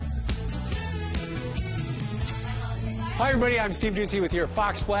Hi, everybody. I'm Steve Ducey with your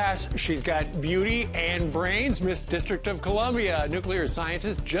Fox Flash. She's got beauty and brains. Miss District of Columbia, nuclear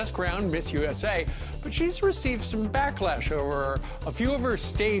scientist, just crowned Miss USA. But she's received some backlash over a few of her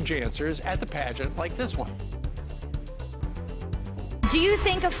stage answers at the pageant, like this one. Do you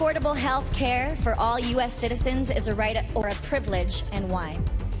think affordable health care for all U.S. citizens is a right or a privilege, and why?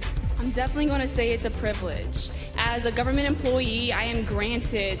 I'm definitely going to say it's a privilege. As a government employee, I am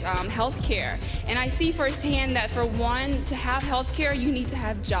granted health care. And I see firsthand that for one, to have health care, you need to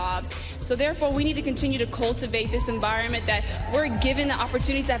have jobs. So therefore, we need to continue to cultivate this environment that we're given the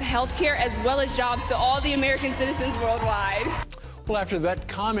opportunity to have health care as well as jobs to all the American citizens worldwide. Well, after that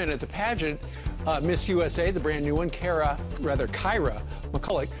comment at the pageant, Miss USA, the brand new one, Kyra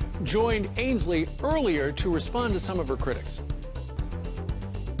McCullough, joined Ainsley earlier to respond to some of her critics.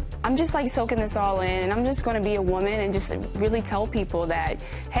 I'm just soaking this all in, and I'm just going to be a woman and just really tell people that,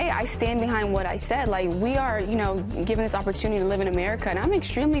 hey, I stand behind what I said. We are, given this opportunity to live in America, and I'm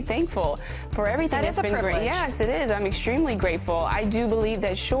extremely thankful for everything that's been great. Yes, it is. I'm extremely grateful. I do believe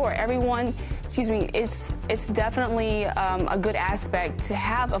that, sure, everyone, it's definitely a good aspect to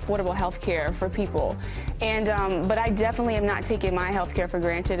have affordable health care for people. And but I definitely am not taking my health care for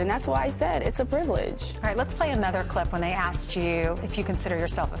granted, and that's why I said it's a privilege. All right, let's play another clip when they asked you if you consider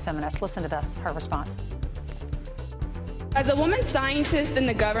yourself a feminist. Listen to this, her response. As a woman scientist in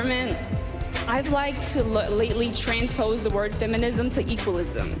the government, I'd like to lately transpose the word feminism to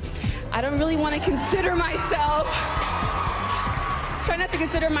equalism. I don't really want to consider myself try not to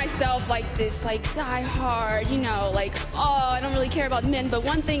consider myself like this, die hard, oh, I don't really care about men. But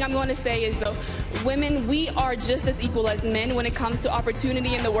one thing I'm going to say is, though, women, we are just as equal as men when it comes to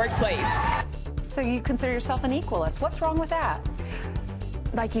opportunity in the workplace. So you consider yourself an equalist. What's wrong with that?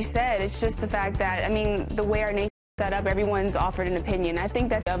 Like you said, it's just the fact that, the way our nation is set up, everyone's offered an opinion. I think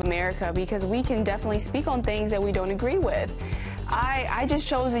that's of America, because we can definitely speak on things that we don't agree with. I just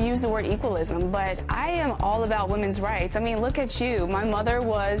chose to use the word equalism, but I am all about women's rights. Look at you. My mother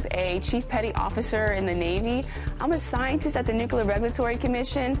was a chief petty officer in the Navy. I'm a scientist at the Nuclear Regulatory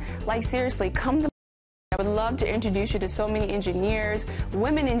Commission. Seriously, come to I would love to introduce you to so many engineers,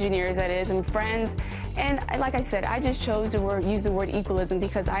 women engineers, that is, and friends. And like I said, I just chose to use the word equalism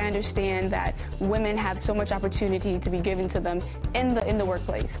because I understand that women have so much opportunity to be given to them in the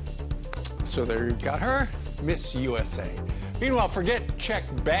workplace. So there you got her, Miss USA. Meanwhile, forget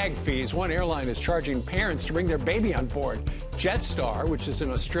checked bag fees. One airline is charging parents to bring their baby on board. Jetstar, which is an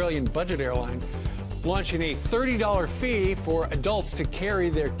Australian budget airline, launching a $30 fee for adults to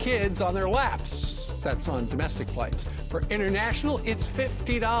carry their kids on their laps. That's on domestic flights. For international, it's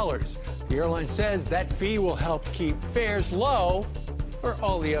 $50. The airline says that fee will help keep fares low for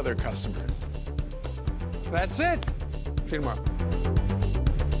all the other customers. That's it. See you tomorrow.